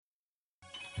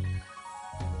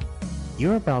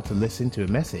You're about to listen to a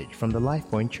message from the Life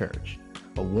Point Church,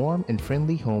 a warm and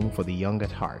friendly home for the young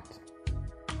at heart.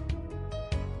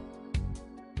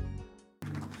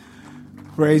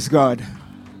 Praise God.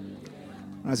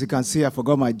 As you can see, I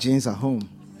forgot my jeans at home.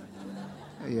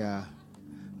 Yeah.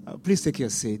 Please take your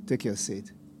seat. Take your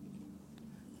seat.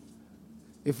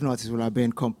 If not, it will have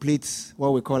been complete,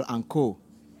 what we call encore,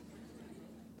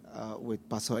 with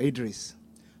Pastor Idris.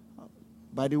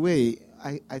 By the way,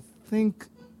 I think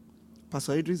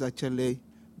Pastor Idris actually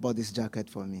bought this jacket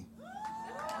for me.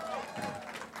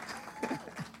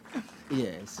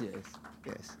 Yes.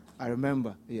 I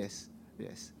remember. Yes.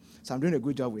 So I'm doing a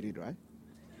good job with it, right?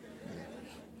 Yeah.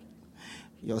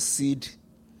 Your seed,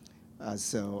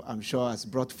 as I'm sure, has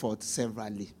brought forth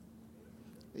severally.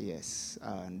 Yes.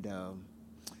 And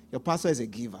your pastor is a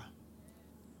giver.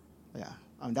 Yeah.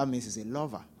 And that means he's a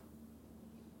lover.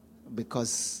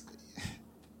 Because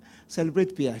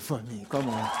celebrate PI for me. Come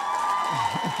on.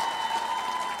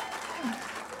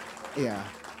 Yeah.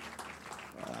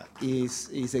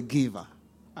 He's a giver.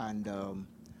 And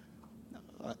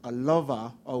a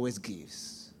lover always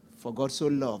gives. For God so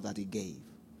loved that he gave.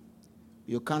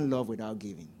 You can't love without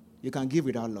giving. You can give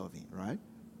without loving, right?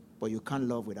 But you can't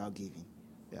love without giving.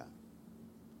 Yeah.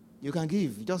 You can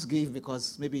give. Just give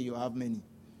because maybe you have many.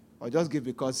 Or just give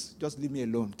because just leave me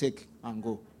alone. Take and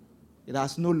go. It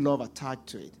has no love attached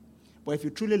to it. But if you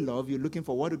truly love, you're looking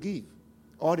for what to give.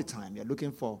 All the time. You're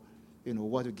looking for,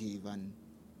 what to give. And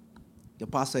your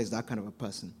pastor is that kind of a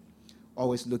person.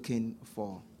 Always looking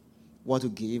for what to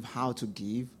give, how to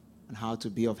give, and how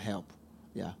to be of help.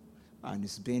 Yeah. And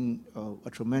it's been a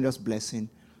tremendous blessing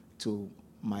to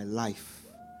my life.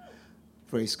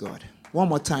 Praise God. One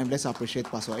more time, let's appreciate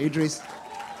Pastor Idris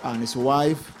and his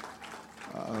wife.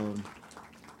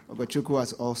 Ogachukwu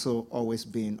has also always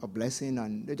been a blessing,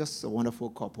 and they're just a wonderful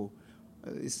couple.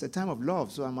 It's a time of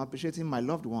love, so I'm appreciating my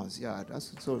loved ones. Yeah,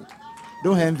 that's so.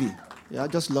 Don't envy. Yeah,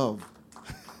 just love.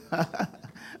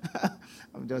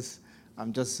 I'm just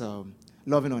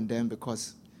loving on them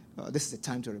because this is the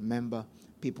time to remember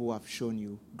people who have shown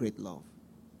you great love.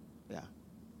 Yeah,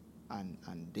 and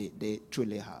they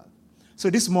truly have.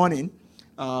 So this morning,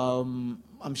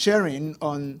 I'm sharing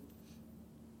on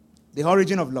the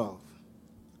origin of love.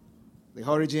 The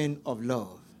origin of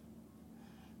love.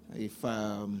 If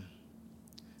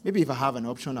maybe if I have an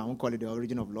option, I won't call it the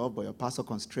origin of love, but your pastor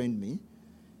constrained me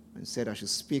and said I should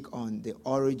speak on the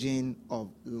origin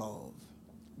of love.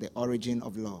 The origin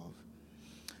of love.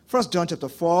 1 John chapter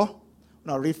 4,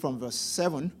 and I'll read from verse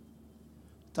 7.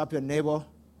 Tap your neighbor.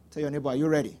 Tell your neighbor, are you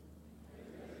ready?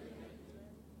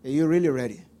 Are you really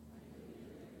ready?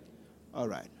 All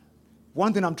right.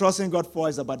 One thing I'm trusting God for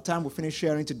is that by the time we finish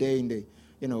sharing today in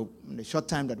the short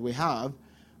time that we have,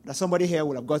 that somebody here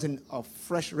will have gotten a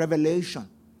fresh revelation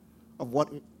of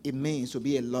what it means to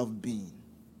be a love being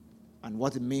and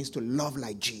what it means to love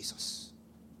like Jesus.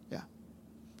 Yeah.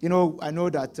 I know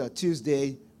that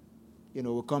Tuesday,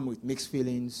 will come with mixed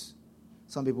feelings.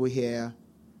 Some people here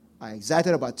are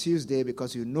excited about Tuesday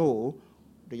because you know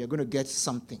that you're going to get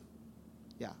something.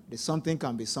 Yeah, the something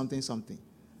can be something.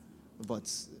 But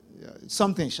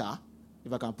something,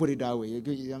 if I can put it that way.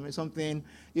 Something,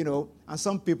 and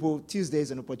some people, Tuesday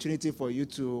is an opportunity for you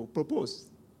to propose.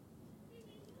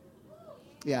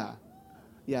 Yeah.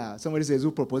 Somebody says,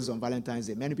 who proposes on Valentine's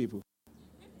Day? Many people.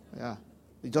 Yeah.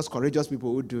 It's just courageous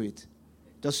people who do it.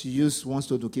 Just use one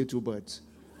stone to kill two birds.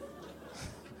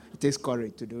 It takes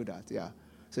courage to do that, yeah.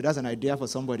 So that's an idea for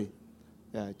somebody.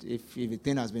 Yeah, if a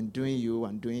thing has been doing you,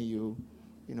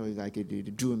 it's like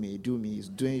do me, it's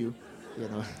doing you,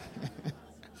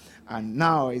 And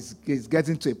now it's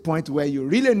getting to a point where you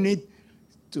really need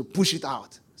to push it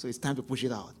out. So it's time to push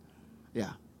it out.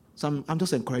 Yeah. So I'm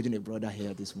just encouraging a brother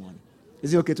here this morning.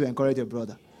 Is it okay to encourage a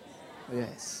brother?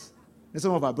 Yes. And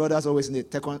some of our brothers always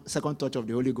need second touch of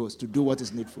the Holy Ghost to do what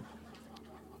is needful.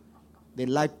 They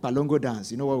like palongo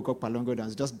dance. You know what we call palongo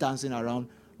dance? Just dancing around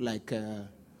like,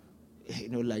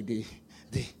 like the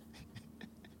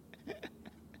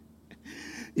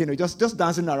just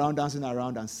dancing around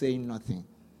and saying nothing.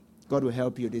 God will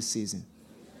help you this season.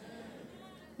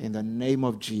 In the name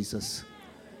of Jesus.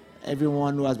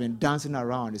 Everyone who has been dancing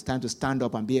around, it's time to stand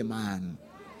up and be a man.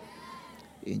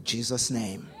 In Jesus'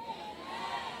 name.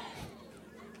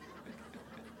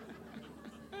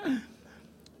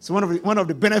 So one of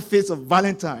the benefits of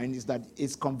Valentine is that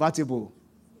it's convertible.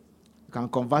 You can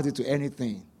convert it to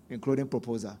anything, including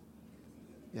proposal.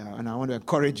 Yeah, and I want to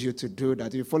encourage you to do that.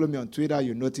 If you follow me on Twitter,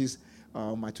 you notice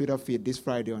my Twitter feed this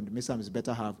Friday on the Mr. and Mrs.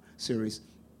 Better Have series.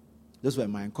 Those were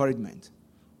my encouragement.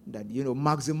 That,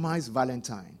 maximize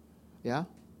Valentine. Yeah?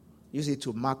 Use it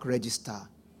to mark register.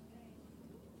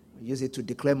 Use it to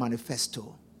declare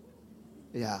manifesto.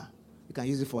 Yeah. You can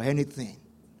use it for anything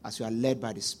as you are led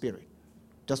by the Spirit.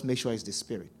 Just make sure it's the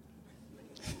Spirit.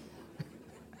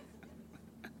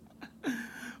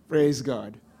 Praise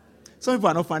God. Some people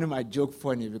are not finding my joke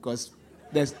funny because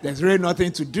there's really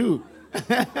nothing to do.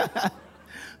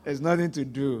 There's nothing to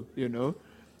do, you know.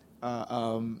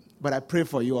 But I pray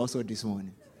for you also this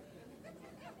morning.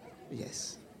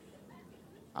 Yes.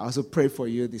 I also pray for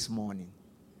you this morning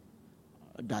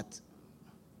that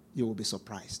you will be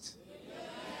surprised.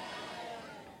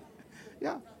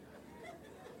 Yeah.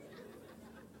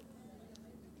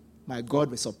 My God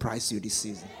will surprise you this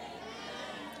season.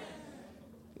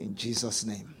 In Jesus'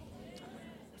 name.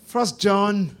 1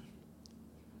 John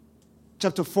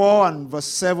chapter 4 and verse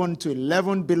 7 to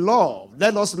 11. Beloved,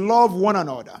 let us love one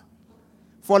another.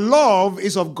 For love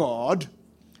is of God,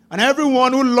 and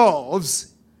everyone who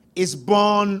loves is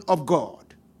born of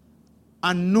God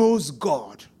and knows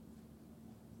God.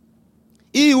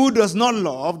 He who does not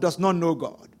love does not know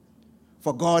God,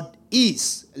 for God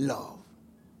is love.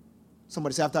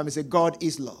 Somebody say after me, say, God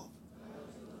is love.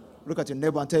 Look at your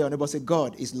neighbor and tell your neighbor, say,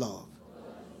 God is love.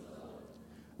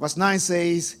 Verse 9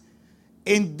 says,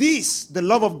 in this the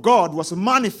love of God was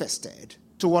manifested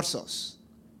towards us,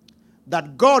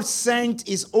 that God sent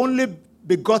his only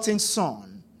begotten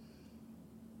Son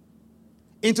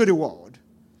into the world,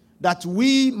 that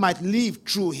we might live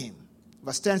through him.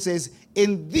 Verse 10 says,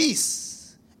 in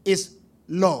this is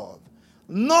love.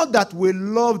 Not that we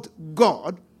loved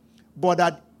God, but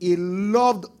that he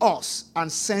loved us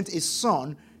and sent his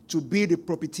Son to be the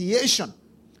propitiation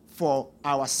for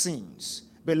our sins.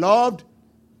 Beloved,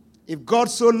 if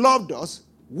God so loved us,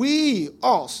 we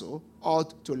also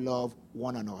ought to love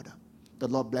one another. The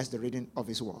Lord bless the reading of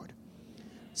his word.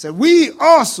 So we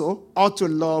also ought to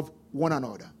love one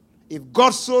another. If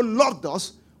God so loved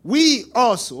us, we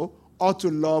also ought to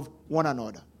love one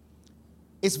another.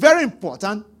 It's very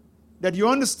important that you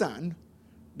understand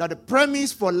that the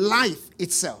premise for life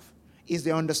itself is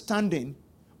the understanding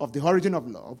of the origin of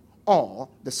love, or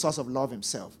the source of love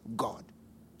himself, God,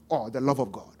 or the love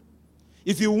of God.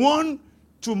 If you want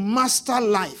to master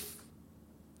life,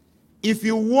 if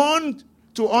you want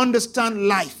to understand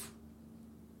life,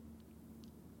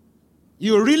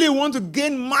 you really want to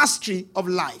gain mastery of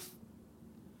life,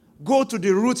 go to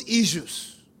the root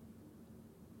issues.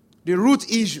 The root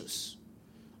issues.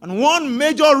 And one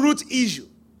major root issue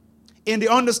in the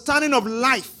understanding of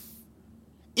life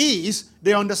is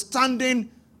the understanding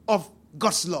of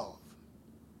God's love.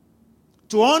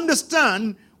 To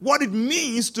understand what it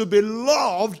means to be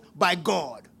loved by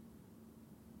God.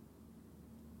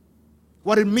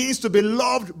 What it means to be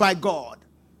loved by God.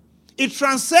 It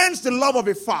transcends the love of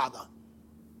a father.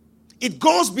 It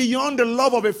goes beyond the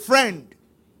love of a friend.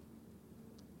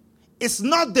 It's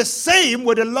not the same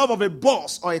with the love of a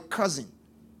boss or a cousin.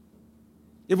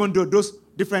 Even though those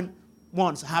different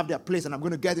ones have their place, and I'm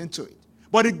going to get into it.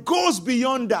 But it goes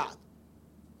beyond that.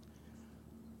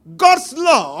 God's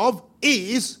love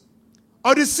is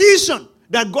a decision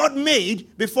that God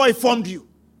made before he formed you.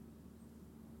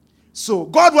 So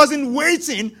God wasn't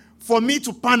waiting for me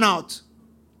to pan out,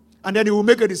 and then he will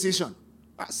make a decision.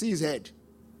 See his head.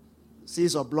 See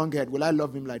his oblong head. Will I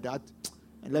love him like that?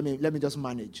 And let me just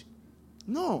manage.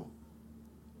 No.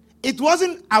 It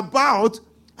wasn't about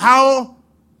how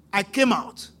I came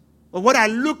out, or what I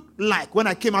looked like when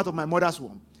I came out of my mother's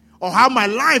womb, or how my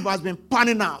life has been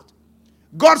panning out.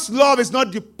 God's love is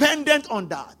not dependent on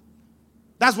that.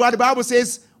 That's why the Bible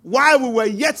says, while we were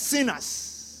yet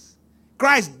sinners,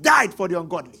 Christ died for the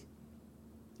ungodly.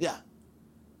 Yeah.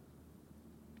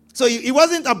 So it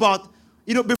wasn't about,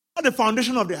 before the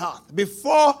foundation of the earth,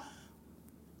 before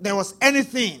there was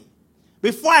anything,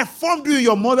 before I formed you in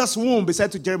your mother's womb, he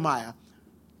said to Jeremiah,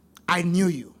 I knew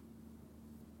you.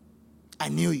 I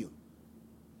knew you.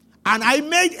 And I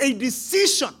made a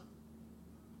decision.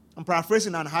 I'm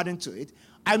paraphrasing and adding to it.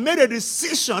 I made a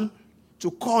decision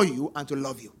to call you and to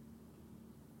love you.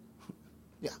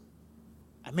 Yeah.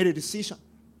 I made a decision.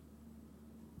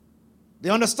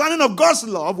 The understanding of God's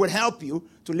love will help you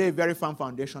to lay a very firm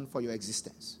foundation for your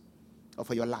existence or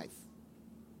for your life.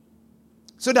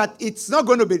 So that it's not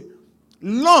going to be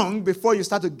long before you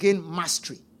start to gain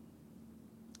mastery.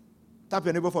 Tap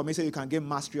your neighbor for me, say you can gain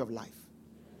mastery of life.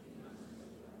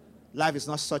 Life is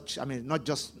not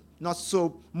not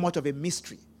so much of a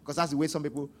mystery. Because that's the way some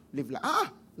people live life.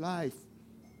 Life.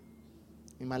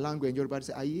 In my language, everybody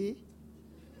say, aye.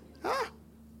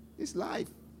 It's life.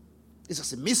 It's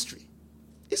just a mystery.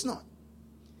 It's not.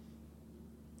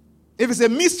 If it's a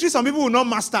mystery, some people will not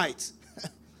master it.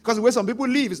 Because the way some people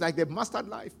live is like they've mastered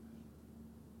life.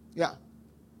 Yeah.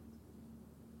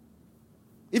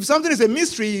 If something is a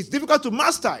mystery, it's difficult to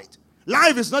master it.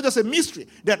 Life is not just a mystery.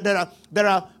 There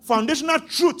are foundational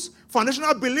truths,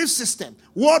 foundational belief system,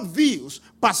 worldviews,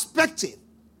 perspective,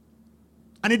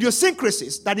 and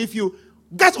idiosyncrasies that if you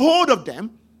get hold of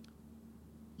them,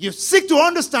 you seek to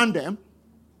understand them,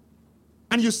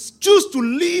 and you choose to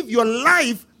live your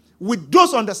life with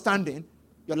those understanding,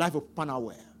 your life will pan out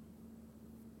well.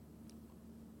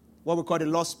 What we call the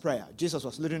Lord's Prayer. Jesus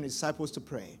was leading his disciples to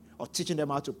pray or teaching them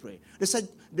how to pray. They said,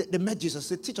 they met Jesus,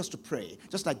 they teach us to pray,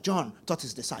 just like John taught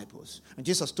his disciples. And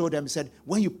Jesus told them, he said,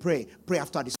 when you pray, pray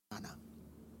after this manner.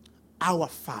 Our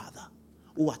Father,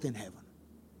 who art in heaven.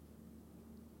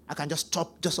 I can just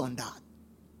stop just on that.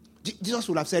 Jesus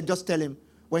would have said, just tell him,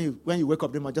 when you wake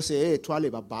up, just say, hey, Twale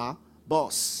Baba,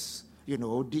 boss,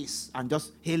 this, and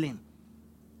just hail him.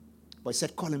 But he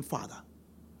said, call him Father.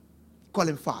 Call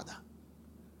him Father.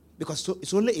 Because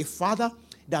it's only a father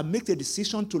that makes a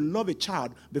decision to love a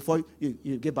child before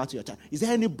you get back to your child. Is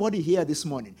there anybody here this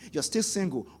morning? You're still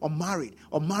single or married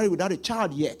without a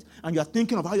child yet, and you're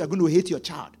thinking of how you're going to hate your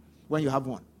child when you have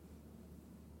one?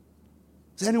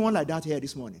 Is there anyone like that here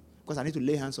this morning? Because I need to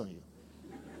lay hands on you.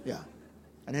 Yeah.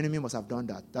 An enemy must have done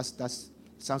that. That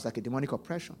sounds like a demonic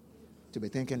oppression to be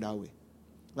thinking that way.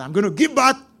 But I'm going to give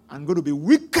birth. I'm going to be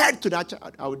wicked to that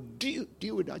child. I will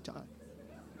deal with that child.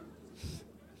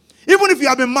 Even if you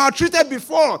have been maltreated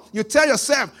before, you tell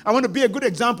yourself, I want to be a good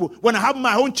example. When I have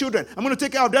my own children, I'm going to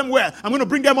take care of them well. I'm going to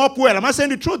bring them up well. Am I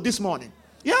saying the truth this morning?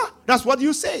 Yeah, that's what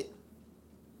you say.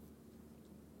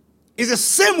 It's the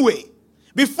same way.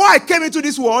 Before I came into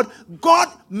this world, God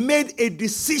made a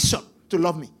decision to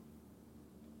love me.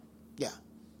 Yeah.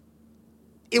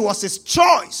 It was his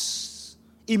choice.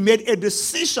 He made a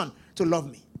decision to love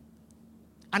me.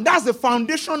 And that's the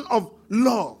foundation of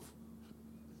love.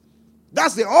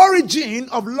 That's the origin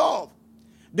of love.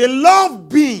 The love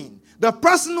being, the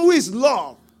person who is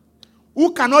loved,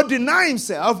 who cannot deny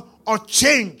himself or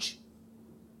change,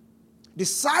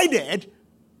 decided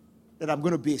that I'm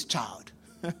going to be his child.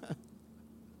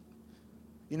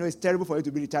 It's terrible for you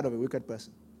to be the child of a wicked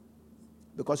person.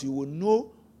 Because you will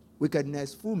know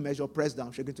wickedness, full measure, pressed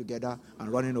down, shaken together, and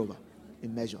running over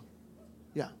in measure.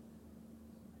 Yeah.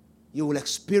 You will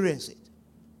experience it.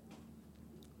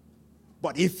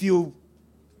 But if you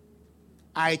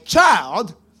are a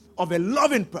child of a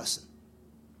loving person,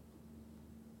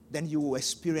 then you will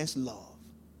experience love.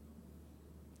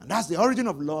 And that's the origin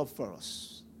of love for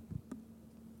us.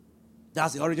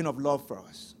 That's the origin of love for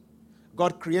us.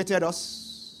 God created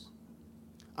us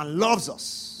and loves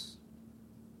us.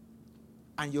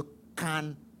 And you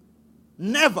can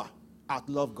never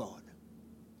outlove God.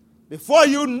 Before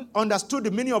you understood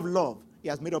the meaning of love, he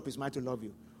has made up his mind to love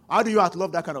you. How do you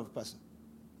outlove that kind of person?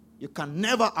 You can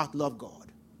never outlove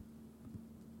God.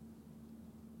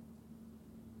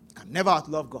 You can never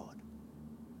outlove God.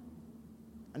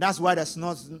 And that's why there's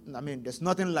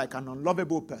nothing like an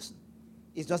unlovable person.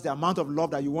 It's just the amount of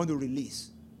love that you want to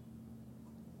release.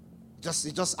 It's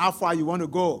just how far you want to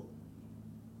go.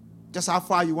 Just how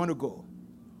far you want to go.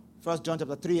 1 John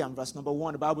chapter 3 and verse number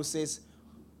 1, the Bible says,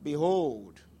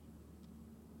 behold,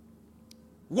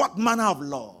 what manner of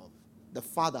love the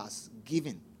Father has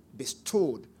given,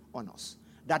 bestowed on us,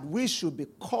 that we should be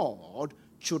called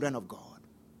children of God.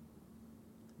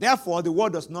 Therefore, the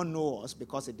world does not know us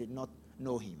because it did not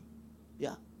know him.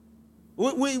 Yeah.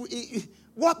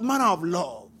 What manner of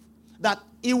love that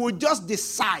he would just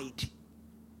decide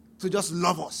to just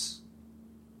love us.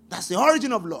 That's the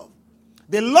origin of love.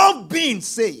 The love being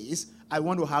says, I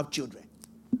want to have children.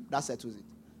 That settles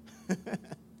it.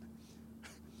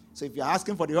 So if you're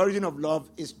asking for the origin of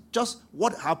love, it's just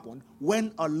what happened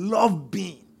when a love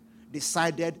being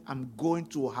decided I'm going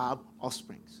to have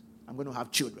offsprings. I'm going to have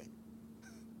children.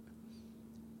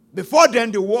 Before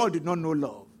then, the world did not know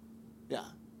love. Yeah.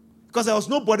 Because there was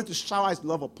nobody to shower his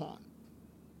love upon.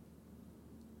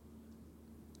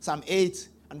 Psalm 8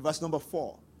 and verse number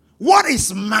 4. What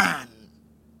is man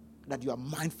that you are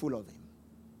mindful of him?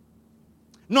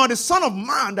 Nor the Son of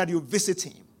Man that you visit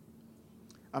him.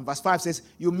 And verse 5 says,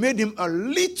 you made him a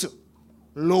little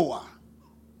lower.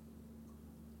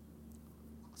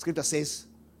 Scripture says,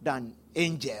 than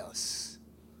angels.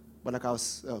 But like I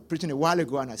was preaching a while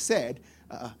ago and I said,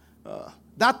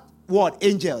 that word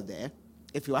angel there,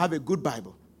 if you have a good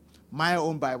Bible, my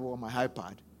own Bible on my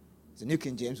iPad, it's the New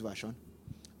King James Version,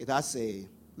 it has a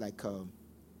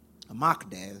mark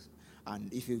there,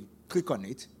 and if you click on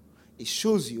it, it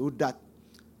shows you that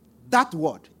that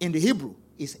word in the Hebrew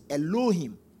is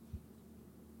Elohim,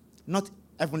 not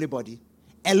heavenly body.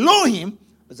 Elohim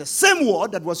is the same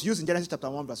word that was used in Genesis chapter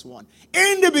 1 verse 1.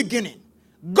 In the beginning,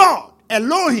 God,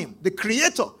 Elohim, the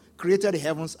creator, created the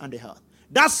heavens and the earth.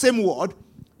 That same word,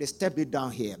 they stepped it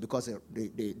down here because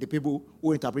the people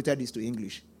who interpreted this to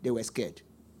English, they were scared.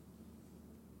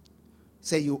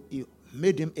 Say you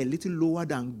made him a little lower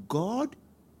than God.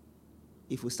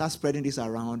 If we start spreading this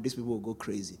around, these people will go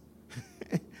crazy.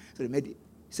 So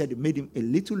they made him a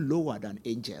little lower than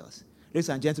angels. Ladies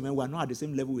and gentlemen, we are not at the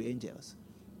same level with angels.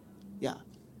 Yeah.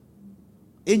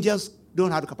 Angels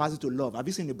don't have the capacity to love. Have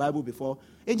you seen the Bible before?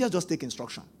 Angels just take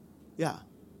instruction. Yeah.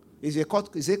 If they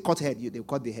cut head, they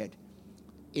cut the head.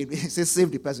 If it says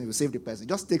save the person, you save the person. It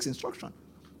just takes instruction.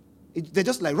 They're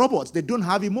just like robots. They don't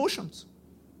have emotions.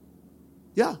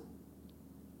 Yeah.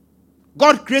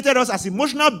 God created us as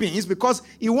emotional beings because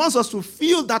he wants us to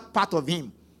feel that part of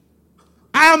him.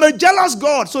 I am a jealous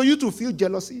God, so you to feel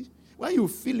jealousy. When you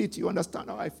feel it, you understand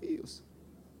how it feels.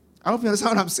 I hope you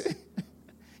understand what I'm saying.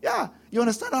 Yeah, you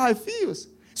understand how it feels.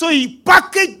 So he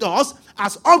packaged us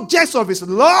as objects of his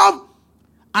love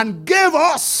and gave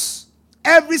us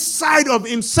every side of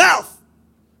himself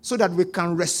so that we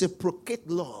can reciprocate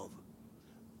love.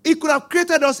 He could have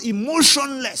created us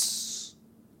emotionless,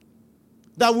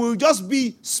 that will just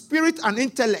be spirit and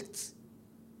intellect,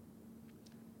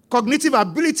 cognitive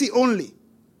ability only,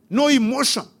 no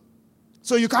emotion.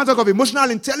 So you can't talk of emotional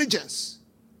intelligence,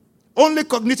 only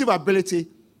cognitive ability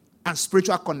and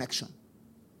spiritual connection.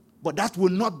 But that will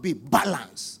not be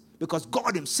balanced because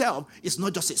God himself is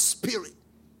not just a spirit.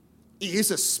 He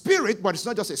is a spirit, but it's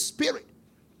not just a spirit.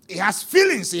 He has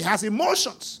feelings, he has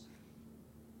emotions.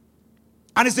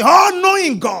 And it's the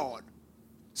all-knowing God.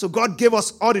 So God gave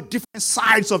us all the different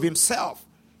sides of himself.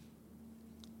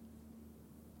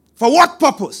 For what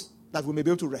purpose? That we may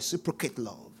be able to reciprocate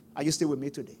love. Are you still with me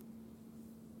today?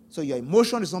 So your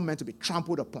emotion is not meant to be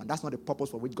trampled upon. That's not the purpose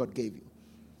for which God gave you.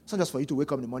 It's not just for you to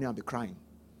wake up in the morning and be crying.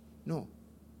 No.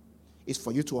 It's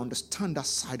for you to understand that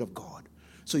side of God.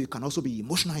 So you can also be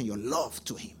emotional in your love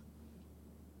to him.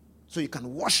 So you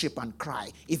can worship and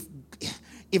cry. If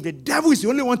the devil is the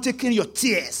only one taking your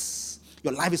tears,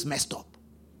 your life is messed up.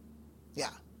 Yeah.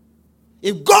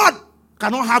 If God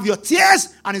cannot have your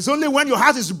tears, and it's only when your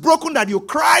heart is broken that you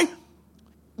cry,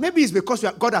 maybe it's because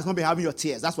God has not been having your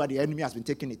tears. That's why the enemy has been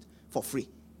taking it for free.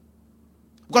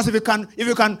 Because if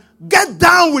you can get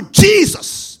down with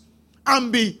Jesus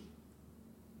and be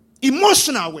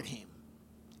emotional with him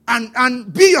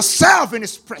and be yourself in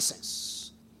his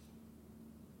presence,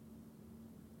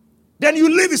 then you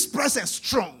leave his presence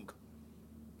strong.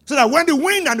 So that when the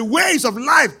wind and the waves of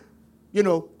life,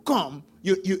 come,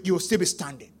 you'll still be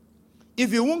standing.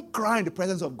 If you won't cry in the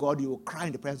presence of God, you will cry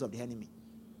in the presence of the enemy.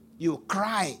 You will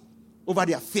cry over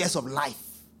the affairs of life.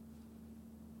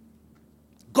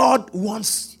 God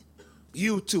wants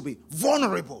you to be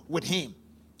vulnerable with him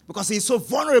because he's so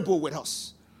vulnerable with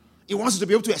us. He wants you to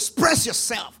be able to express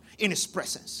yourself in his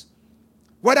presence.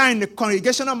 Whether in the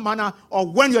congregational manner or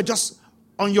when you're just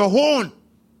on your own,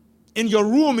 in your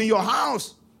room, in your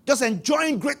house, just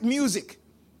enjoying great music.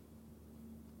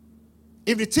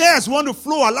 If the tears want to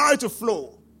flow, allow it to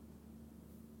flow.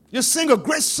 You sing a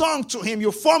great song to him.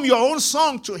 You form your own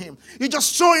song to him. You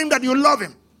just show him that you love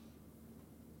him.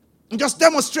 And just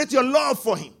demonstrate your love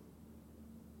for him.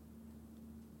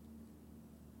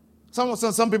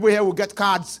 Some people here will get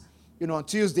cards, on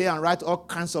Tuesday and write all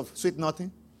kinds of sweet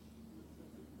nothing.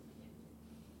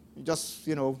 You just,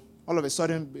 all of a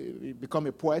sudden become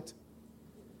a poet.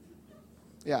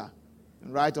 Yeah.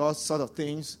 And write all sorts of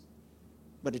things.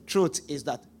 But the truth is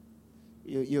that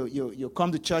you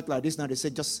come to church like this now, they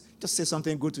say, just say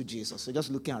something good to Jesus. So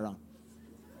just looking around.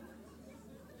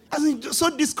 So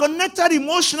disconnected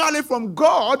emotionally from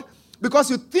God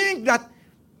because you think that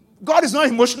God is not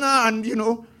emotional and,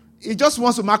 he just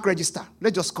wants to mark register.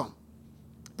 Let's just come.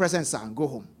 Present, sir, and go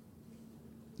home.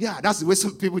 Yeah, that's the way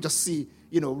some people just see,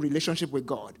 relationship with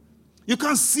God. You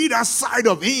can't see that side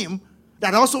of him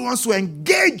that also wants to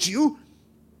engage you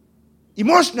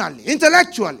emotionally,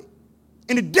 intellectually,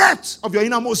 in the depths of your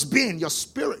innermost being, your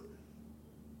spirit.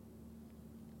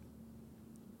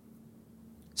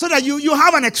 So that you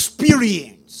have an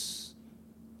experience.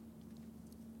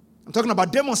 I'm talking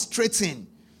about demonstrating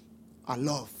our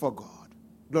love for God.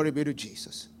 Glory be to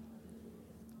Jesus.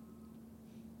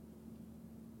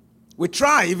 We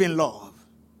thrive in love.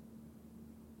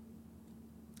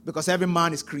 Because every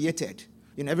man is created.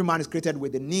 Every man is created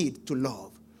with the need to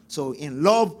love. So in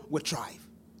love, we thrive.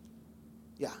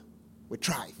 Yeah, we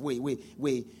thrive.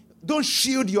 We don't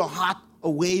shield your heart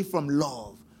away from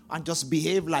love and just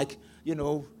behave like, I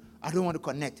don't want to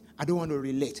connect. I don't want to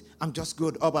relate. I'm just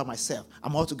good all by myself.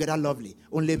 I'm altogether lovely.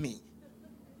 Only me.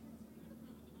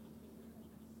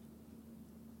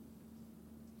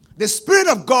 The Spirit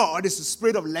of God is the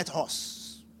spirit of let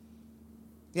us.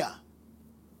 Yeah.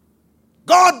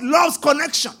 God loves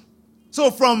connection.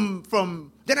 So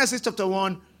from Genesis chapter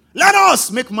 1, let us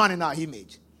make man in our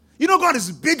image. You know, God is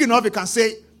big enough, he can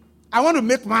say, I want to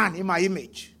make man in my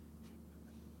image.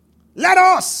 Let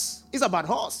us. It's about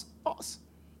us. Us.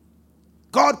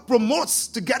 God promotes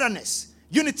togetherness,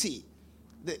 unity.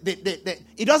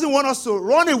 He doesn't want us to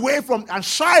run away from and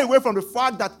shy away from the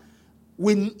fact that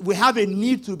we have a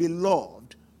need to be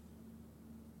loved.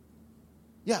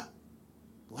 Yeah.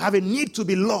 We have a need to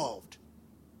be loved.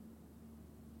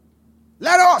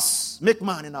 Let us make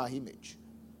man in our image.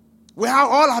 We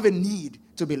all have a need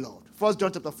to be loved. 1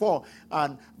 John chapter 4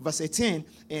 and verse 18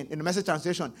 in the Message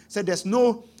translation said there's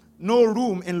no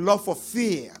room in love for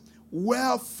fear.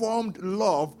 Well-formed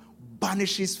love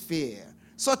banishes fear.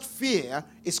 Such fear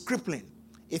is crippling.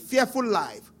 A fearful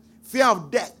life, fear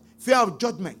of death, fear of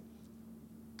judgment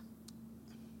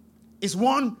is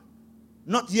one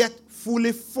not yet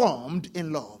fully formed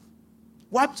in love.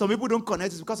 Why some people don't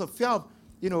connect is because of fear of,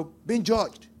 being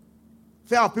judged.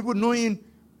 Fear of people knowing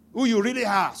who you really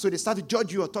are, so they start to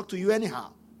judge you or talk to you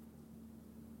anyhow.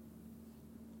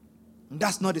 And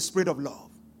that's not the spirit of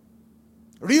love.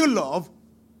 Real love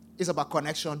is about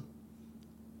connection.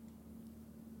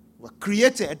 We're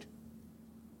created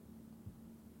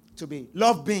to be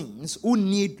love beings who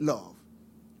need love.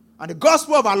 And the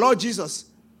gospel of our Lord Jesus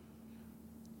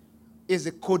is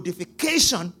the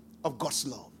codification of God's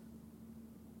love.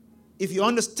 If you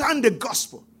understand the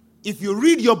gospel, if you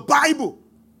read your Bible,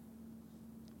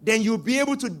 then you'll be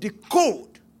able to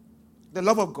decode the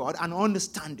love of God and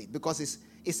understand it, because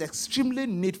it's extremely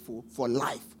needful for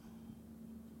life.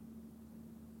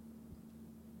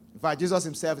 In fact, Jesus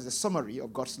himself is a summary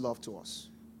of God's love to us.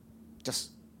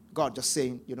 God just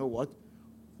saying, you know what?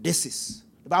 This is.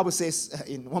 The Bible says,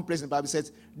 in one place in the Bible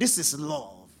says, this is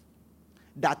love.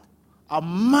 That a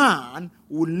man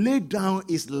will lay down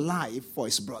his life for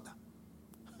his brother.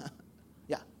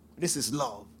 Yeah, this is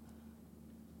love.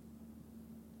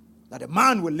 That a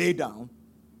man will lay down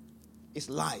his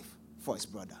life for his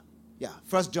brother. Yeah,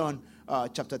 1 John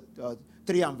chapter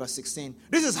 3 and verse 16.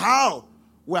 This is how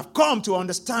we have come to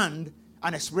understand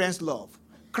and experience love.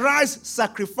 Christ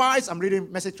sacrificed, I'm reading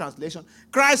Message translation,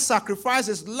 Christ sacrificed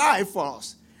his life for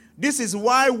us. This is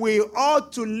why we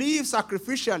ought to live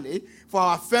sacrificially for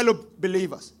our fellow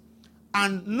believers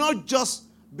and not just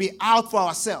be out for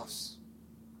ourselves.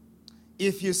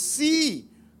 If you see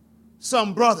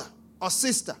some brother or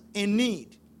sister in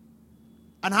need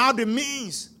and have the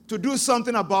means to do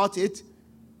something about it,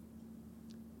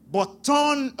 but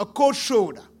turn a cold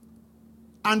shoulder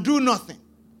and do nothing,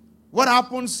 what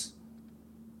happens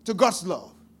to God's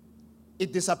love?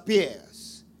 It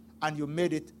disappears, and you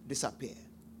made it disappear.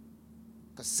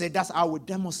 Because say that's how we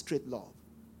demonstrate love.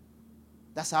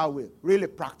 That's how we really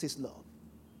practice love.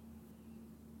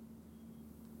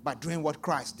 By doing what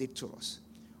Christ did to us.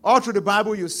 All through the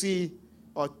Bible you see,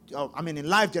 in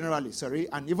life generally,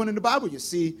 and even in the Bible you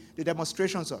see the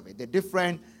demonstrations of it, the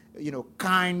different,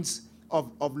 kinds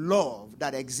of love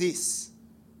that exists.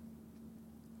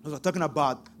 We're talking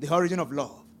about the origin of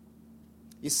love.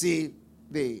 You see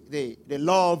the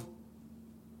love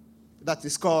that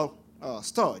is called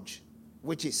storge,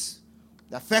 which is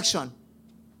the affection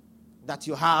that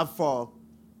you have for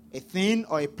a thing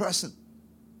or a person.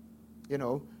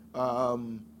 The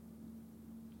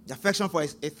affection for a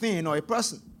thing or a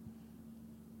person.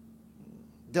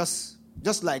 Just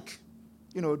like,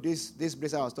 this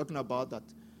place I was talking about that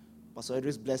Pastor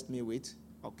Idris blessed me with.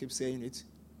 I'll keep saying it.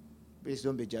 Please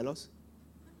don't be jealous.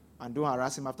 And don't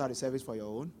harass him after the service for your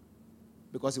own.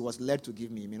 Because he was led to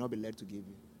give me. He may not be led to give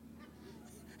you.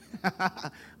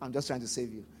 I'm just trying to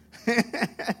save you.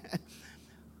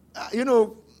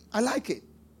 I like it.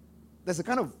 There's a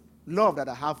kind of love that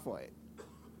I have for it.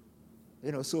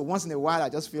 So once in a while I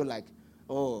just feel like,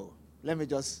 let me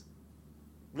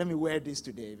wear this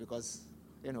today because,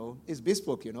 it's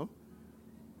bespoke,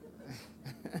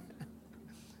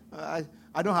 I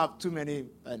don't have too many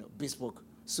bespoke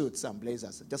suits and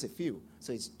blazers, just a few.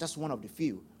 So it's just one of the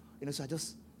few. So I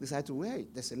just decided to wear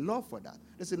it. There's a love for that.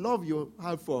 There's a love you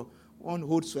have for one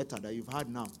old sweater that you've had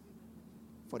now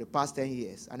for the past 10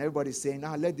 years. And everybody's saying,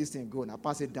 let this thing go. Now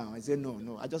pass it down. I say,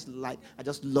 no, I just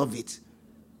love it.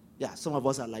 Yeah, some of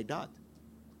us are like that.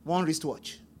 One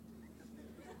wristwatch.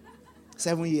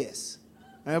 7 years.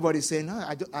 And everybody's saying,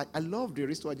 I love the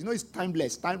wristwatch. It's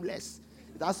timeless.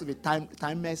 It has to be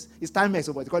timeless. It's timeless,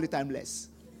 but they call it timeless.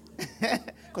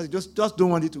 Because you just don't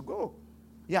want it to go.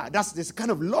 Yeah, that's this kind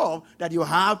of love that you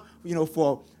have,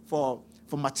 for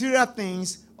material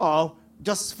things or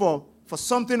just for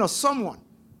something or someone.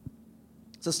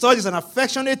 So storge is an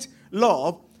affectionate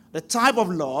love, the type of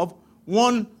love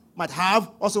one might have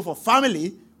also for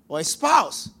family or a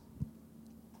spouse.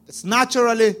 It's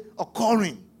naturally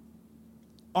occurring,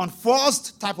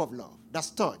 unforced type of love. That's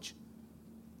touch.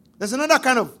 There's another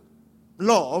kind of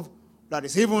love that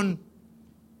is even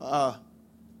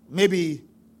maybe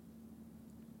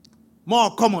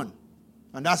more common,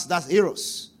 and that's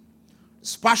eros.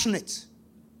 It's passionate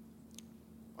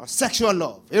or sexual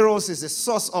love. Eros is the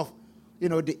source of,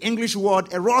 the English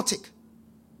word erotic.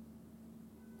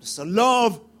 It's a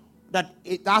love that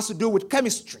it has to do with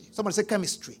chemistry. Somebody say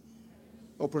chemistry.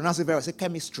 Or pronounce it very well. Say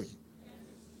chemistry.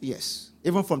 Yes.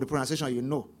 Even from the pronunciation,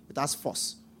 it has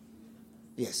force.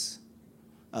 Yes.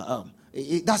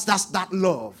 That's that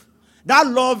love. That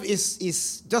love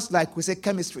is just like we say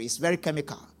chemistry. It's very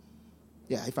chemical.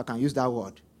 Yeah, if I can use that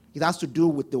word. It has to do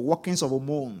with the workings of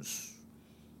hormones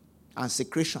and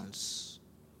secretions.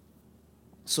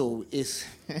 So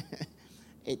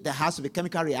there has to be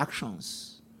chemical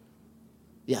reactions.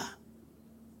 Yeah.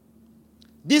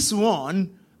 This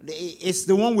one is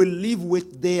the one we live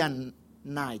with day and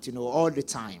night, all the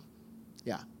time.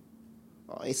 Yeah.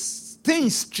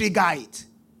 Things trigger it.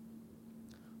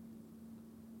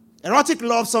 Erotic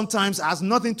love sometimes has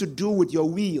nothing to do with your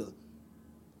will.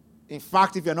 In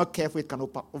fact, if you're not careful, it can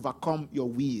overcome your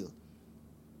will.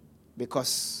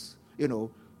 Because,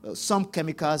 some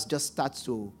chemicals just start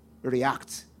to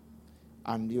react.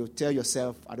 And you tell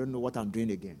yourself, I don't know what I'm doing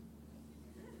again.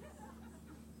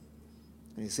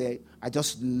 And you say, I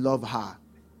just love her.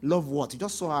 Love what? You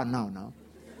just saw her now.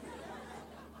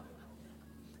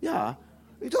 Yeah.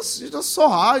 You just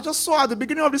saw her. You just saw her at the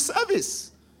beginning of the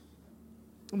service.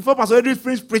 Before Pastor Edwin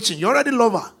finished preaching, you already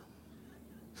love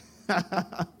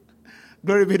her.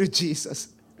 Glory be to Jesus.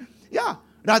 Yeah.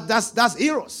 That's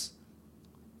eros.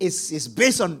 It's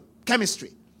based on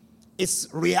chemistry. It's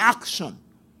reaction.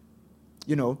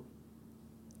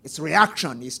 It's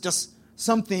reaction. It's just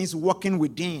some things working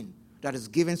within that is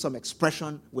giving some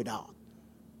expression without.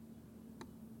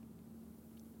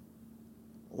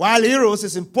 While eros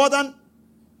is important,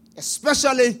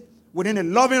 especially within a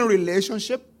loving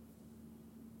relationship,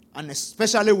 and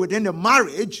especially within the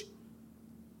marriage,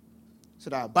 so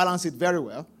that I balance it very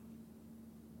well.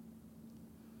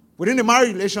 Within the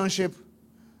marriage relationship,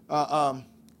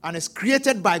 and it's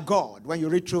created by God. When you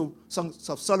read through Songs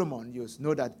of Solomon, you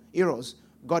know that eros,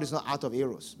 God is not out of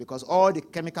eros, because all the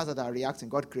chemicals that are reacting,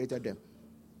 God created them.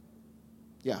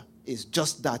 Yeah, it's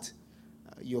just that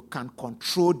you can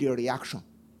control the reaction.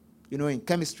 In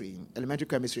chemistry, in elementary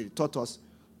chemistry, it taught us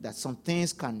that some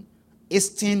things can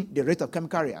hasten the rate of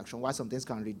chemical reaction, while some things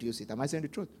can reduce it. Am I saying the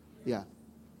truth? Yeah.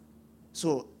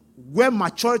 So where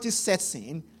maturity sets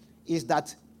in is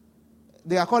that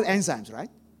they are called enzymes, right?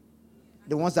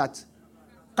 The ones that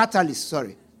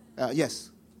catalysts,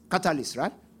 catalysts,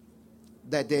 right?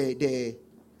 That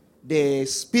they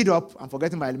speed up. I'm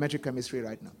forgetting my elementary chemistry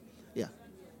right now. Yeah.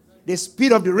 They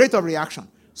speed up the rate of reaction.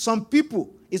 Some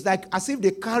people, it's like as if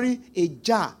they carry a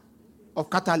jar of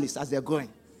catalyst as they're going.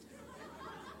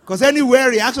 Because anywhere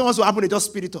reaction wants to happen, they just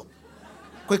speed it up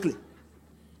quickly.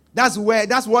 That's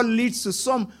what leads to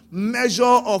some measure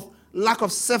of lack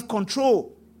of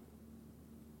self-control.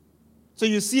 So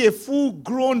you see a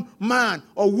full-grown man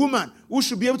or woman who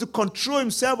should be able to control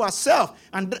himself or herself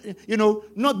and,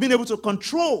 not being able to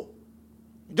control.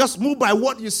 Just move by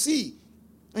what you see.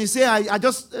 And you say, I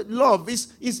just love.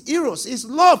 It's eros. It's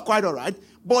love, quite all right.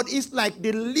 But it's like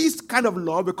the least kind of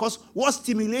love because what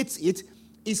stimulates it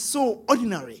is so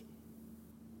ordinary.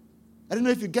 I don't know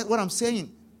if you get what I'm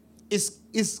saying.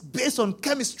 It's based on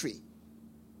chemistry.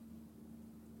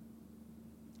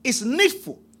 It's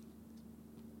needful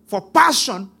for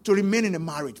passion to remain in a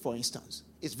marriage, for instance.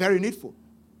 It's very needful.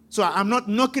 So I'm not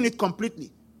knocking it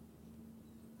completely.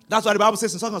 That's why the Bible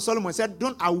says in Song of Solomon, it said,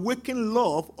 don't awaken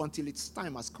love until its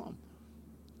time has come.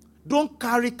 Don't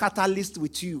carry catalyst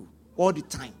with you all the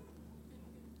time.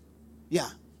 Yeah.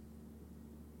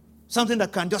 Something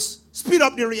that can just speed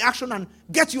up the reaction and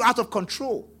get you out of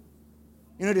control.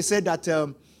 They said that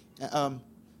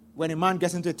when a man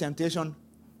gets into a temptation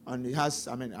and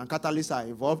catalysts are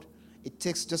involved, it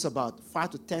takes just about 5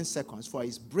 to 10 seconds for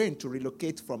his brain to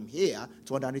relocate from here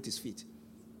to underneath his feet.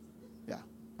 Yeah,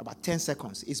 about 10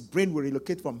 seconds. His brain will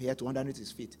relocate from here to underneath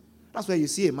his feet. That's where you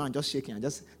see a man just shaking and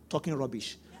just talking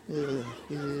rubbish.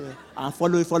 And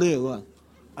following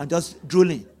and just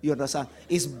drooling. You understand?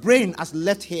 His brain has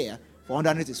left here for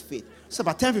underneath his feet. It's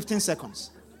about 10-15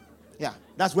 seconds. Yeah,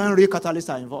 that's when real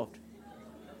catalysts are involved.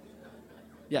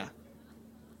 Yeah.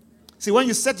 See, when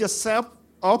you set yourself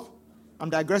up, I'm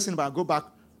digressing, but I'll go back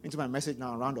into my message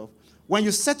now and round off. When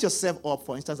you set yourself up,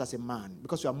 for instance, as a man,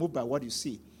 because you are moved by what you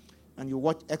see, and you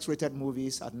watch X-rated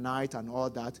movies at night and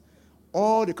all that,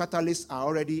 all the catalysts are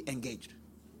already engaged.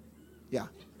 Yeah.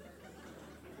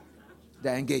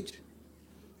 They're engaged.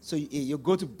 So you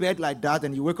go to bed like that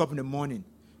and you wake up in the morning.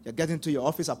 You're getting to your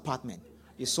office apartment.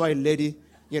 You saw a lady,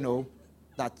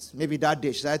 that maybe that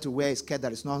day she decided to wear a skirt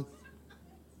that is not.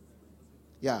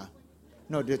 Yeah.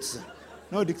 No,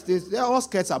 all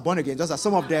skirts are born again. Just as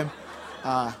some of them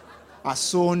are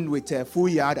sewn with a full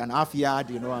yard and half yard,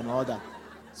 and all that.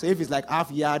 So if it's like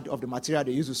half yard of the material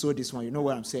they used to sew this one, you know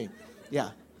what I'm saying?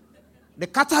 Yeah. The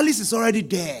catalyst is already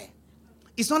there.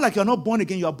 It's not like you're not born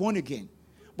again, you are born again.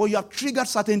 But you have triggered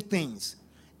certain things.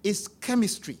 It's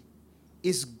chemistry.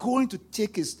 It's going to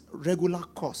take its regular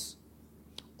course.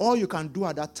 All you can do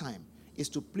at that time is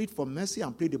to plead for mercy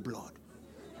and plead the blood.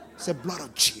 Say, blood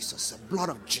of Jesus. Say, blood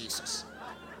of Jesus.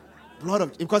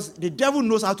 Because the devil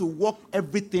knows how to work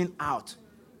everything out.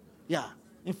 Yeah.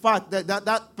 In fact,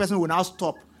 that person will now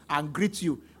stop and greet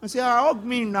you and say, hug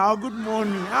me now, good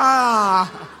morning.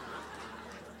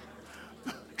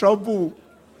 Trouble.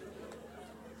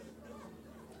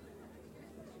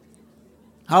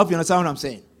 I hope you understand what I'm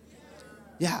saying.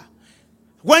 Yeah.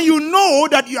 When you know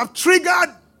that you have triggered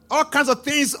all kinds of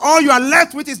things, all you are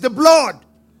left with is the blood.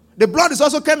 The blood is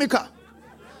also chemical.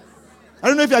 I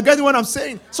don't know if you are getting what I'm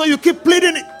saying. So you keep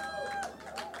pleading it.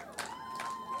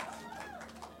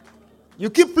 You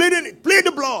keep pleading it. Plead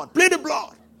the blood. Plead the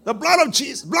blood. The blood of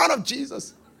Jesus. Blood of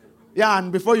Jesus. Yeah,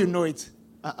 and before you know it,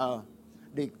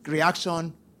 the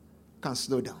reaction can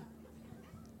slow down.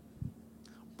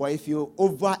 But if you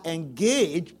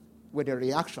over-engage with the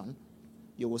reaction,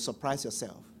 you will surprise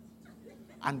yourself.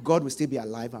 And God will still be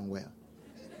alive and well.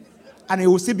 And He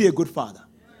will still be a good father.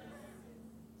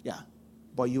 Yeah.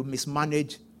 But you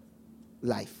mismanage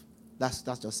life. That's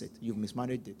just it. You've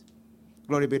mismanaged it.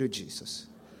 Glory be to Jesus.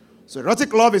 So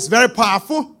erotic love is very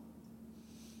powerful.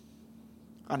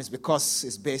 And it's because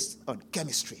it's based on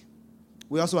chemistry.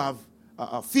 We also have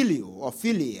phileo or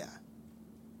philia.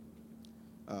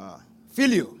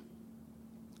 Phileo.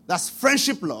 That's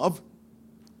friendship love,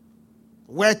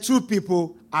 where two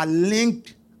people are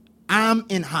linked arm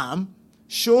in arm,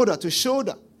 shoulder to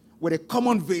shoulder, with a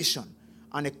common vision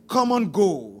and a common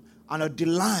goal and a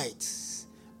delight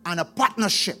and a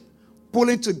partnership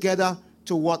pulling together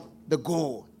toward the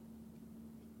goal.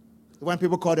 When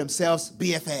people call themselves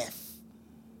BFF.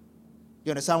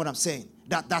 You understand what I'm saying?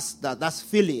 That's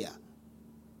philia.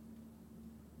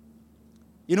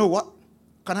 You know what?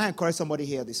 Can I encourage somebody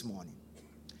here this morning?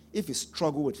 If you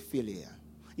struggle with philia,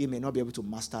 you may not be able to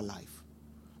master life.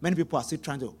 Many people are still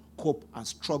trying to cope and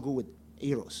struggle with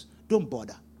eros. Don't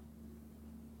bother.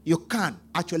 You can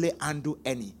actually undo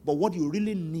any. But what you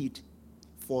really need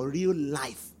for real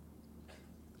life,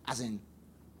 as in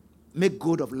make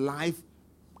good of life,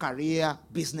 career,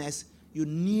 business, you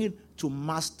need to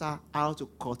master how to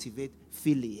cultivate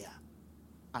philia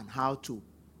and how to,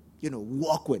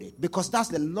 work with it. Because that's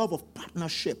the love of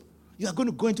partnership. You are going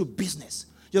to go into business.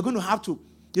 You're going to have to,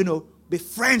 be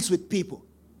friends with people.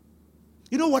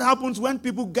 You know what happens when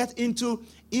people get into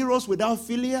eros without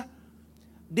philia?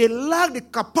 They lack the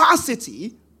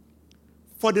capacity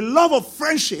for the love of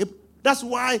friendship. That's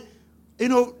why,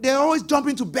 they always jump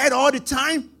into bed all the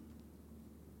time.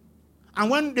 And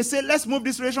when they say, let's move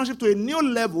this relationship to a new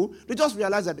level, they just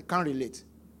realize that they can't relate.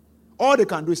 All they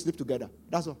can do is sleep together.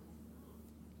 That's all.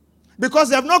 Because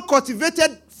they have not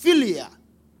cultivated philia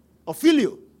or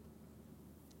phileo.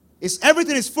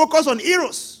 Everything is focused on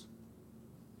eros.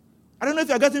 I don't know if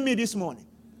you're getting me this morning.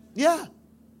 Yeah.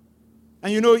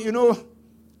 And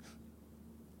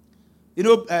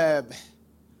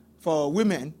for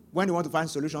women, when they want to find a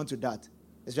solution to that,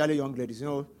 especially young ladies,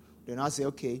 they now say,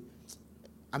 okay,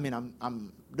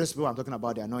 those people I'm talking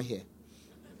about, they are not here.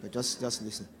 But just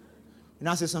listen. You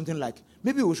now say something like,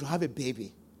 maybe we should have a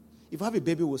baby. If we have a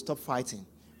baby, we'll stop fighting.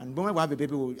 And when we have a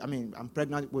baby, I'm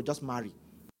pregnant, we'll just marry.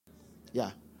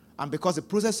 Yeah. And because the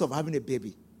process of having a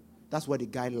baby, that's what the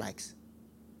guy likes.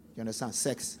 You understand?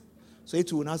 Sex. So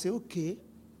it will now say, okay,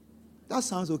 that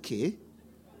sounds okay.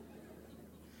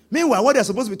 Meanwhile, what they're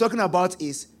supposed to be talking about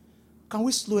is, can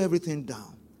we slow everything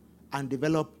down and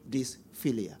develop this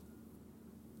philia?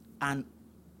 And,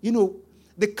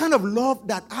 the kind of love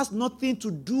that has nothing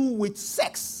to do with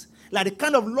sex, like the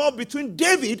kind of love between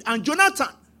David and Jonathan.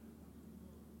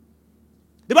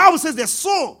 The Bible says their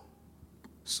soul,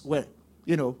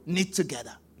 knitted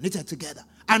together.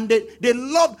 And they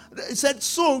loved, it said,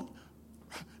 so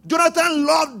Jonathan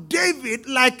loved David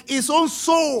like his own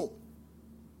soul.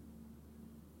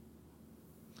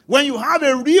 When you have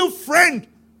a real friend,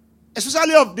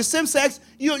 especially of the same sex,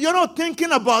 you're not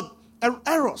thinking about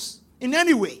eros in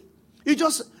any way. You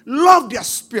just love their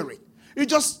spirit. You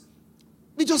just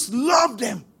love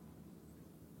them.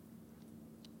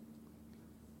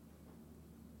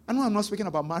 I know I'm not speaking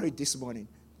about marriage this morning,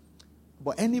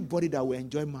 but anybody that will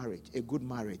enjoy marriage, a good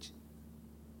marriage,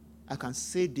 I can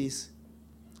say this,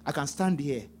 I can stand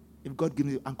here, if God gives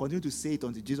me, and continue to say it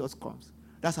until Jesus comes.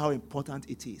 That's how important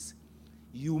it is.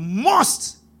 You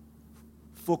must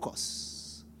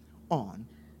focus on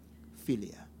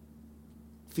filial,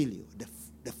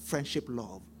 the friendship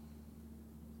love.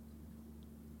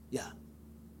 Yeah.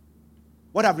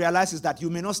 What I've realized is that you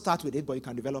may not start with it, but you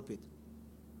can develop it.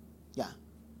 Yeah.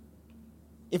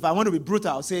 If I want to be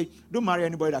brutal, I'll say, don't marry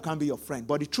anybody that can't be your friend.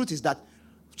 But the truth is that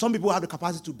some people have the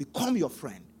capacity to become your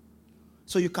friend.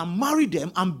 So you can marry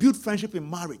them and build friendship in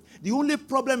marriage. The only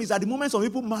problem is at the moment some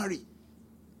people marry,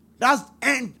 that's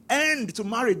end to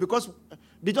marriage, because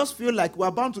they just feel like we're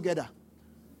bound together.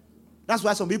 That's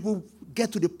why some people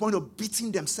get to the point of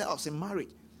beating themselves in marriage.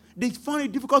 They find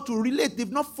it difficult to relate.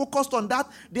 They've not focused on that.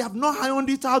 They have not ironed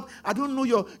it out. I don't know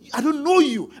you. I don't know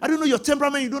your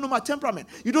temperament. You don't know my temperament.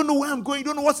 You don't know where I'm going. You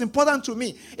don't know what's important to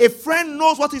me. A friend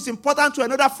knows what is important to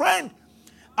another friend.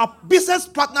 A business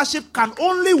partnership can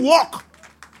only work.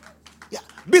 Yeah.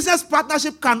 Business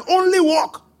partnership can only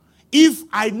work if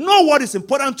I know what is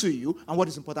important to you and what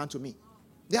is important to me.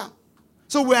 Yeah.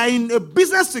 So we are in a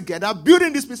business together,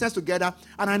 building this business together,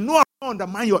 and I know I will not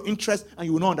undermine your interest and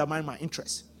you will not undermine my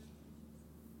interest.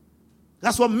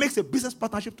 That's what makes a business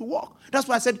partnership to work. That's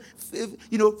why I said,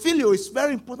 filial is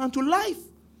very important to life.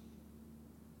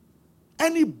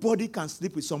 Anybody can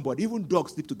sleep with somebody. Even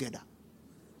dogs sleep together.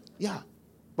 Yeah.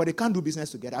 But they can't do business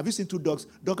together. Have you seen two dogs,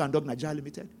 Dog and Dog Nigeria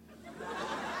Limited?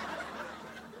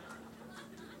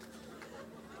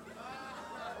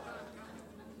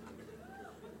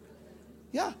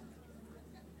 Yeah.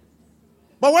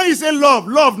 But when you say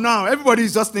love now, everybody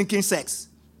is just thinking sex.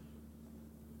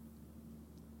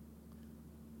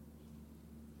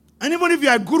 And even if you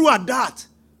are a guru at that,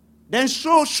 then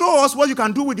show us what you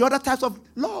can do with the other types of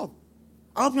love.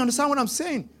 I hope you understand what I'm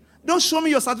saying. Don't show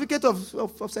me your certificate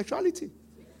of sexuality.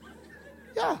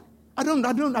 Yeah, I don't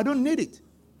need it.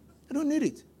 I don't need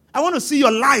it. I want to see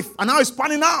your life and how it's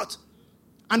panning out,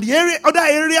 and the other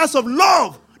areas of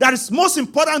love that is most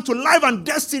important to life and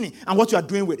destiny, and what you are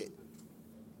doing with it.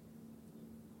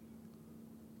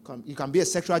 You can be a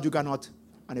sexual juggernaut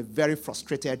and a very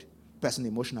frustrated person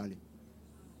emotionally,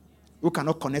 who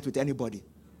cannot connect with anybody.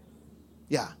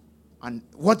 Yeah. And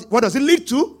what does it lead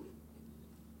to?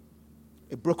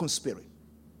 A broken spirit.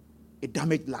 A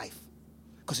damaged life.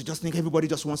 Because you just think everybody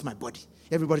just wants my body.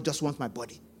 Everybody just wants my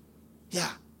body. Yeah.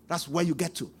 That's where you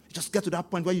get to. You just get to that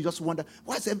point where you just wonder,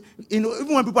 why is it, even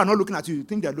when people are not looking at you, you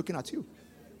think they're looking at you.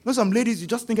 Some ladies, you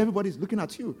just think everybody's looking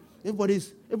at you.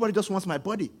 Everybody just wants my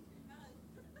body.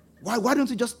 Why don't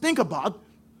you just think about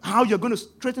how you're going to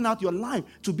straighten out your life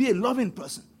to be a loving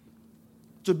person?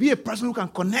 To be a person who can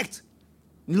connect,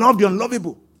 love the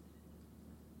unlovable.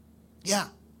 Yeah.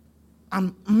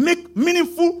 And make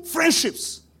meaningful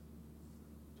friendships.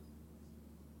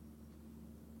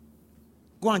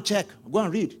 Go and check. Go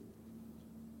and read.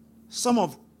 Some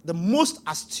of the most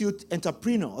astute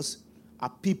entrepreneurs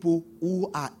are people who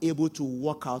are able to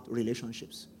work out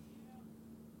relationships.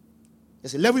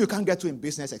 There's a level you can't get to in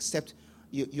business except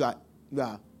you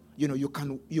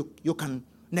can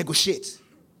negotiate.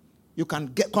 You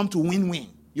can come to win-win.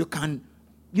 You can,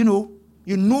 you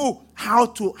know how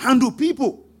to handle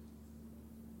people.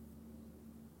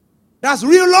 That's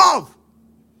real love.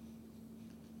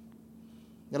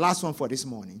 The last one for this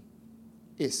morning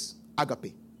is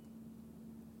agape.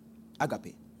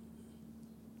 Agape.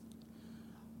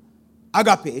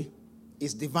 Agape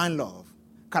is divine love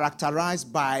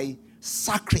characterized by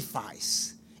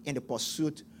sacrifice in the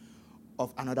pursuit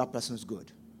of another person's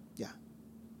good. Yeah.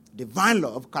 Divine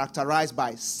love characterized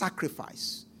by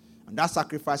sacrifice. And that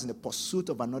sacrifice in the pursuit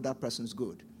of another person's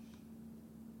good.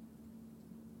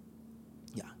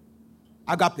 Yeah.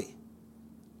 Agape.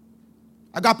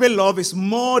 Agape love is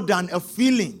more than a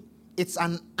feeling. It's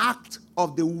an act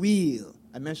of the will.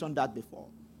 I mentioned that before.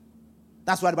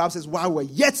 That's why the Bible says, while we're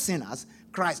yet sinners,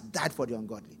 Christ died for the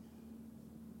ungodly.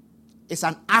 It's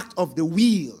an act of the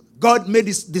will. God made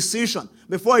this decision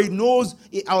before he knows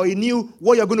or he knew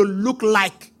what you're going to look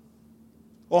like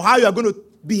or how you're going to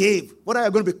behave, whether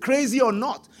you're going to be crazy or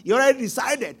not. He already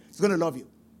decided he's going to love you.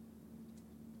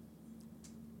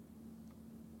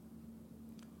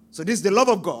 So this is the love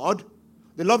of God.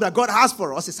 The love that God has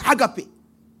for us is agape.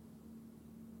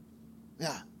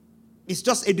 Yeah. It's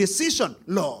just a decision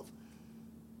love.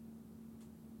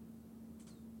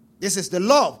 This is the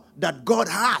love that God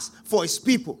has for his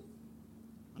people.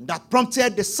 And that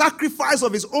prompted the sacrifice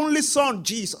of his only son,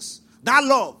 Jesus. That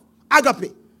love,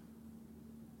 agape.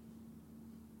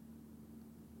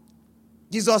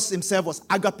 Jesus himself was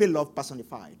agape love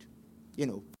personified.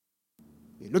 You're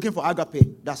looking for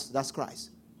agape, that's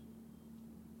Christ.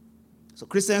 So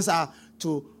Christians are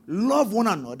to love one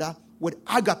another with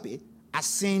agape, as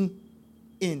seen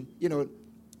in,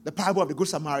 the parable of the Good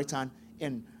Samaritan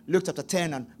in Luke chapter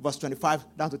 10 and verse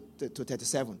 25 down to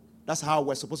 37. That's how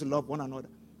we're supposed to love one another.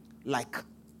 Like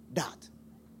that.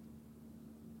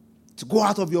 To go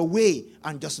out of your way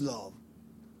and just love.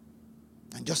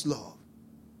 And just love.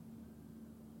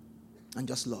 And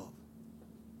just love.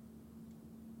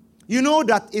 You know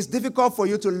that it's difficult for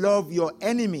you to love your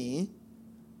enemy,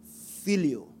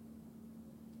 phileo.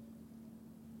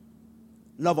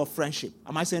 Love of friendship.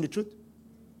 Am I saying the truth?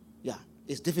 Yeah,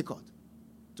 it's difficult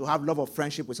to have love of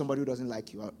friendship with somebody who doesn't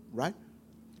like you, right?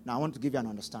 Now, I want to give you an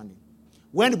understanding.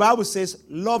 When the Bible says,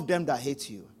 love them that hate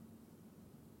you,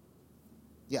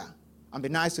 yeah, and be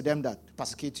nice to them that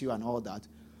persecute you and all that,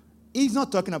 he's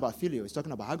not talking about phileo, he's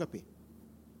talking about agape.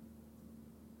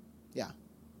 Yeah.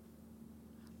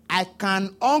 I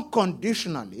can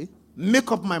unconditionally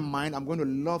make up my mind I'm going to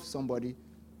love somebody,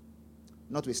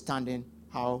 notwithstanding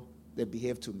how they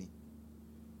behave to me.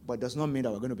 But it does not mean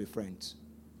that we're going to be friends.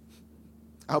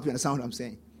 I hope you understand what I'm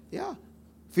saying. Yeah.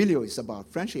 Phileo is about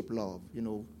friendship, love,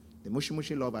 the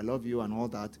mushy love, I love you and all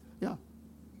that. Yeah.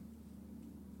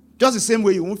 Just the same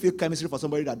way you won't feel chemistry for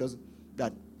somebody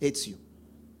that hates you.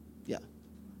 Yeah.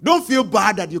 Don't feel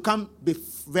bad that you can't be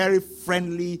very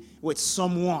friendly with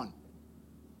someone.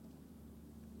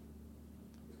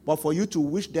 But for you to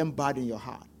wish them bad in your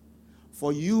heart,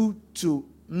 for you to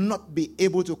not be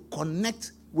able to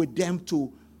connect with them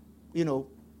to,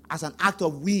 as an act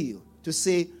of will, to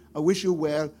say, I wish you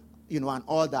well, and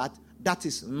all that, that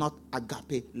is not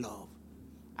agape love.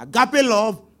 Agape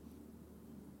love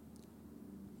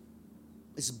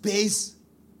is based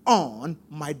on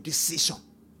my decision.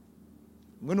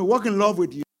 I'm going to walk in love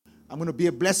with you. I'm going to be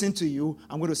a blessing to you.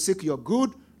 I'm going to seek your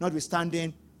good,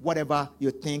 notwithstanding whatever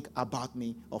you think about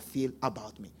me or feel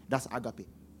about me. That's agape.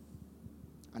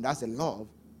 And that's the love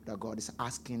that God is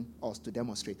asking us to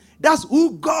demonstrate. That's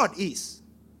who God is.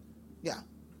 Yeah.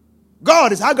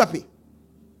 God is agape.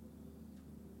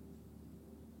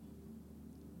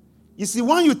 You see,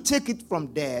 when you take it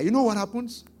from there, you know what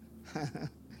happens?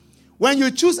 When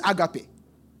you choose agape,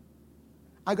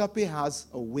 agape has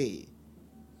a way,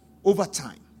 over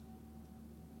time,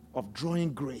 of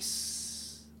drawing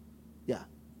grace. Yeah.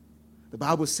 The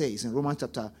Bible says in Romans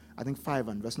chapter, 5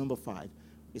 and verse number 5,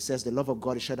 it says the love of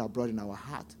God is shed abroad in our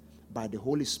heart by the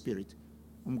Holy Spirit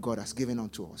whom God has given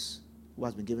unto us, who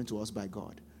has been given to us by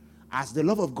God. As the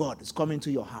love of God is coming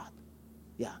to your heart.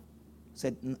 Yeah.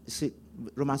 See,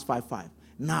 Romans 5:5.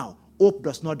 Now, hope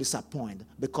does not disappoint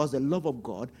because the love of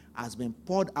God has been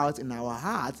poured out in our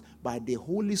hearts by the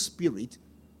Holy Spirit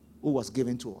who was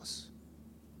given to us.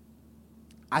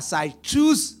 As I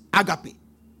choose agape,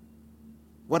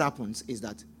 what happens is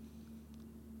that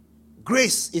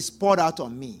grace is poured out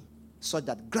on me so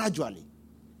that gradually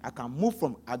I can move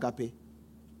from agape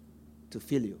to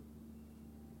phileo.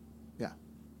 Yeah.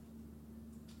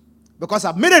 Because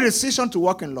I've made a decision to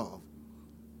walk in love.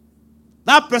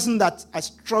 That person that I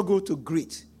struggle to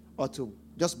greet or to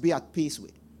just be at peace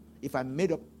with, if I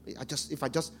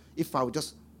would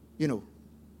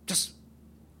just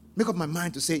make up my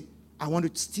mind to say, I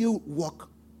want to still walk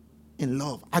in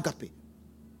love, agape,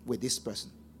 with this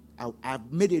person.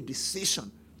 I've made a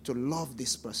decision to love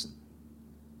this person.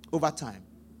 Over time,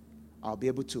 I'll be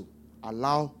able to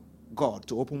allow God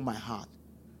to open my heart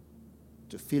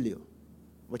to phileo,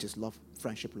 which is love,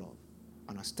 friendship love.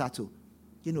 And I start to,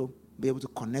 be able to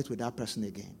connect with that person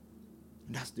again.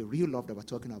 And that's the real love that we're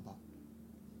talking about.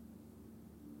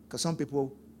 Because some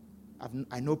people,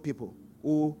 I know people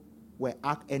who were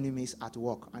arch enemies at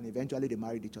work and eventually they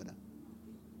married each other.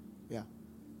 Yeah.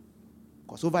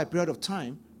 Because over a period of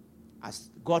time,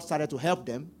 as God started to help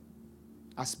them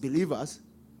as believers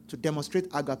to demonstrate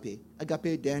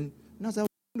agape then, I said,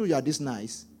 you are this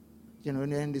nice.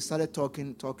 And then they started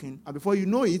talking. And before you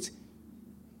know it,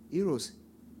 heroes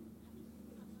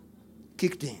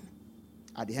kicked in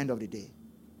at the end of the day.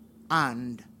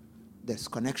 And there's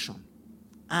connection.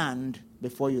 And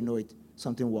before you know it,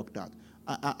 something worked out.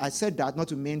 I said that not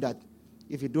to mean that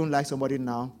if you don't like somebody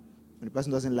now, when the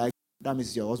person doesn't like, that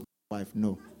means your husband or wife.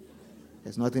 No.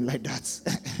 There's nothing like that.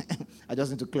 I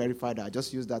just need to clarify that. I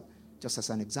just use that just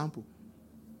as an example.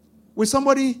 Will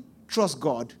somebody trust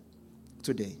God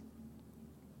today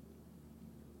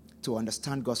to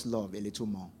understand God's love a little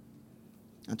more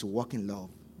and to walk in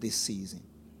love this season?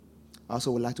 I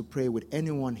also would like to pray with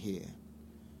anyone here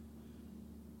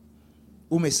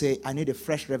who may say, I need a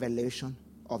fresh revelation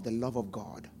of the love of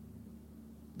God.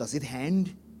 Does it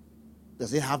end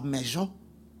Does it have measure?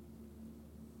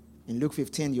 In Luke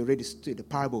 15, you read the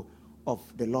parable of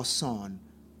the lost son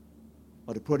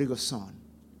or the prodigal son.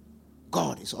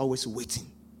 God is always waiting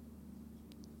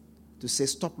to say,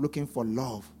 stop looking for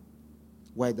love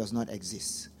where it does not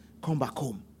exist. Come back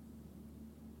home.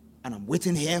 And I'm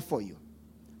waiting here for you.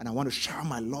 And I want to shower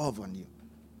my love on you.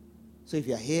 So if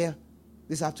you're here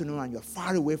this afternoon and you're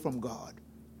far away from God,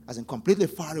 as in completely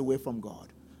far away from God,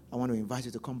 I want to invite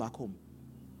you to come back home.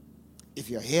 If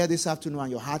you're here this afternoon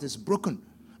and your heart is broken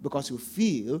because you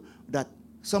feel that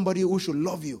somebody who should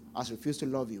love you has refused to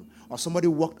love you, or somebody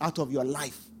walked out of your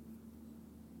life,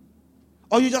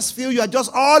 or you just feel you are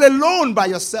just all alone by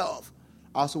yourself,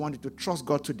 I also want you to trust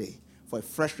God today for a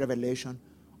fresh revelation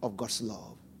of God's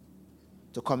love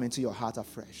to come into your heart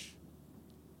afresh.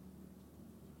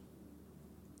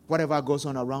 Whatever goes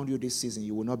on around you this season,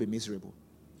 you will not be miserable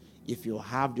if you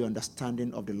have the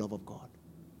understanding of the love of God.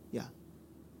 Yeah.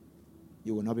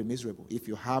 You will not be miserable if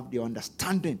you have the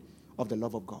understanding of the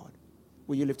love of God.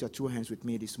 Will you lift your two hands with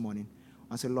me this morning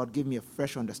and say, Lord, give me a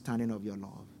fresh understanding of your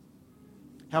love.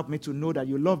 Help me to know that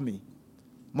you love me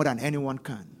more than anyone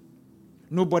can.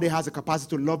 Nobody has the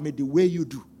capacity to love me the way you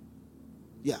do.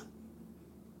 Yeah.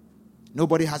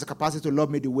 Nobody has the capacity to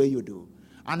love me the way you do.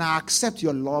 And I accept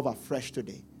your love afresh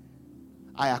today.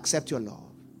 I accept your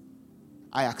love.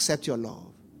 I accept your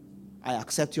love. I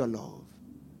accept your love.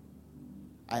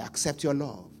 I accept your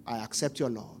love. I accept your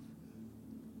love.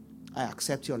 I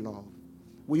accept your love.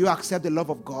 Will you accept the love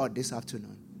of God this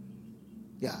afternoon?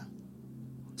 Yeah.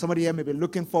 Somebody here may be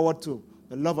looking forward to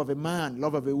the love of a man,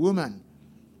 love of a woman.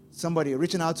 Somebody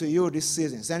reaching out to you this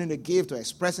season, sending a gift or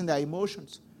expressing their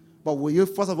emotions. But will you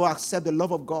first of all accept the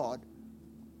love of God,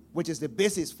 which is the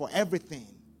basis for everything?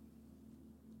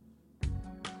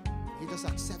 You just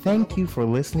accept. Thank you for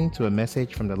listening to a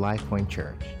message from the LifePoint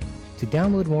Church. To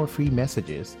download more free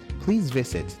messages, please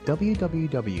visit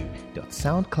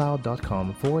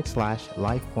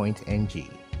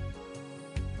www.soundcloud.com/LifePointNG.